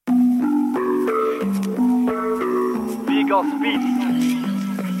Vegas Beat.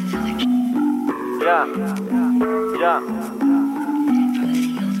 Ja, ja.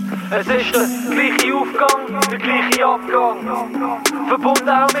 Es ist der gleiche Aufgang, der gleiche Abgang. Verbunden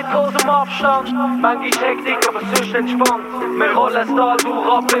auch mit großem Abstand. Manchmal Hektik, aber sonst entspannt. Wir rollen das Tal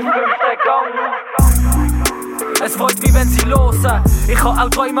durch ab im 5. Gang. Es freut mich, wenn sie losen. Ich kann auch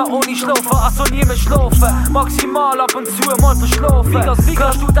träumen ohne schlafen, also nie mehr schlafen. Maximal ab und zu mal verschlafen. Wie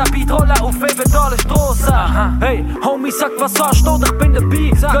kannst du den Beat rollen auf Ebentale Strassen? Hey, Homie, sag was hast du, ich bin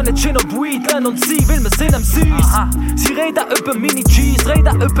dabei. Gönn Gin und Weed, lernen und sie, weil wir sind am Süß. Sie reden über meine G's,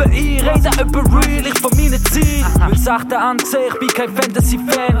 reden über ich, reden über real, ich von meinen Zielen. Will sachte ansehen, ich bin kein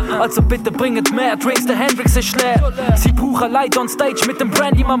Fantasy-Fan. Also bitte bringet mehr Drinks, der Hendrix ist leer. Sie brauchen Light on Stage mit dem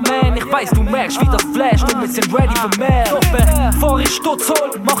Breendi, my man. Ich weiss, du merkst, wie das flasht und wir sind ready für mehr. Doch bevor ich Stutz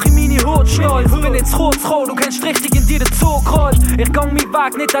hol, mach ich meine Hut schnell. Bin ins Rot roll, du kennst richtig in dir den Zug roll. Ich gang meinen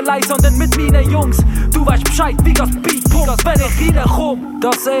Weg nicht allein, sondern mit meinen Jungs. Du weißt Bescheid, wie das Beat pumpt, wenn ich reinkomm.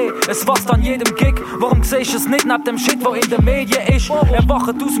 Das es war's an jedem Gig. Warum siehst du es nicht neben dem Shit, wo in den Medien ist?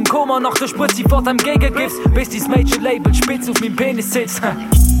 Erwacht aus dem Koma nach der Spritze vor dem Gegengift, bis dein Major-Label spitz auf meinem Penis sitzt.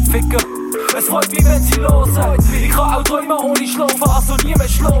 Ficker. Es freut mich, wenn sie losen. Ich kann auch träumen ohne schlafen, also nie mehr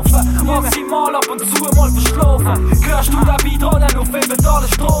schlafen. Maximal ab und zu mal verschlafen. Hörst du den Beat rollen auf Ebentale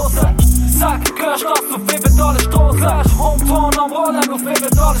Strassen? Sag, hörst das auf Ebentale Strassen? Hometown am Rollen auf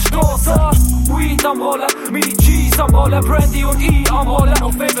Ebentale Strassen. Weed am Rollen, meine G's am Rollen, Breendi und ich am Rollen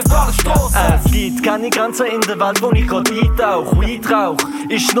auf Ebentale Strassen. Es gibt keine Grenzen in der Welt, wo ich grad eintauch. Weed rauch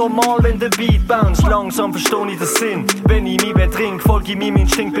ist normal, wenn der Beat bounce. Langsam versteh ich den Sinn. Wenn ich mich betrink, folge ich meinem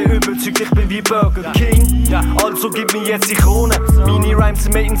Instinkt, bin überzeugt, ich bin wie Burger King. Also gib mir jetzt die Krone. Meine Rhymes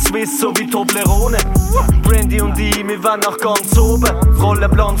sind made in Swiss, so wie Toblerone. Breendi und ich, wir wollen nach ganz oben.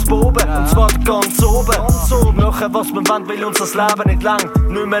 Rollen Plans boben, und zwar ganz oben. Machen was wir wollen, weil uns das Leben nicht langt.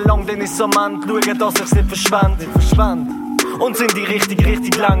 Nicht mehr lang, denn ist am Ende. Schauen, dass ich's nicht verschwende. Und sind die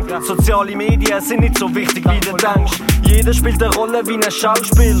richtig lang. Soziale Medien sind nicht so wichtig, wie du denkst. Jeder spielt eine Rolle wie ein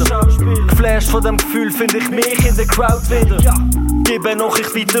Schauspieler. Geflasht von dem Gefühl finde ich mich in der Crowd wieder. Gebe noch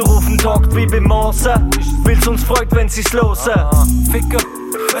ich weiter auf den Takt wie beim Massen. Weil's uns freut, wenn sie's hören. Ficker.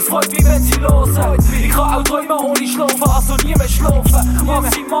 Es freut mich, wenn sie losen. Ich kann auch träumen ohne schlafen, also nie mehr schlafen.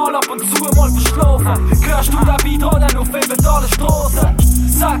 Maximal ab und zu mal verschlafen. Hörst du den Beat rollen auf Ebentale Strassen?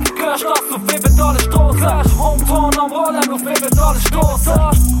 Sag, hörst das auf Ebentale Strassen? Hometown am Rollen auf Ebentale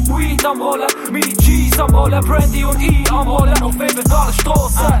Strassen. Weed am Rollen, meine G's am Rollen, Breendi und ich am Rollen auf Ebentale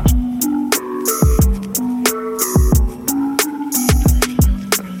Strassen.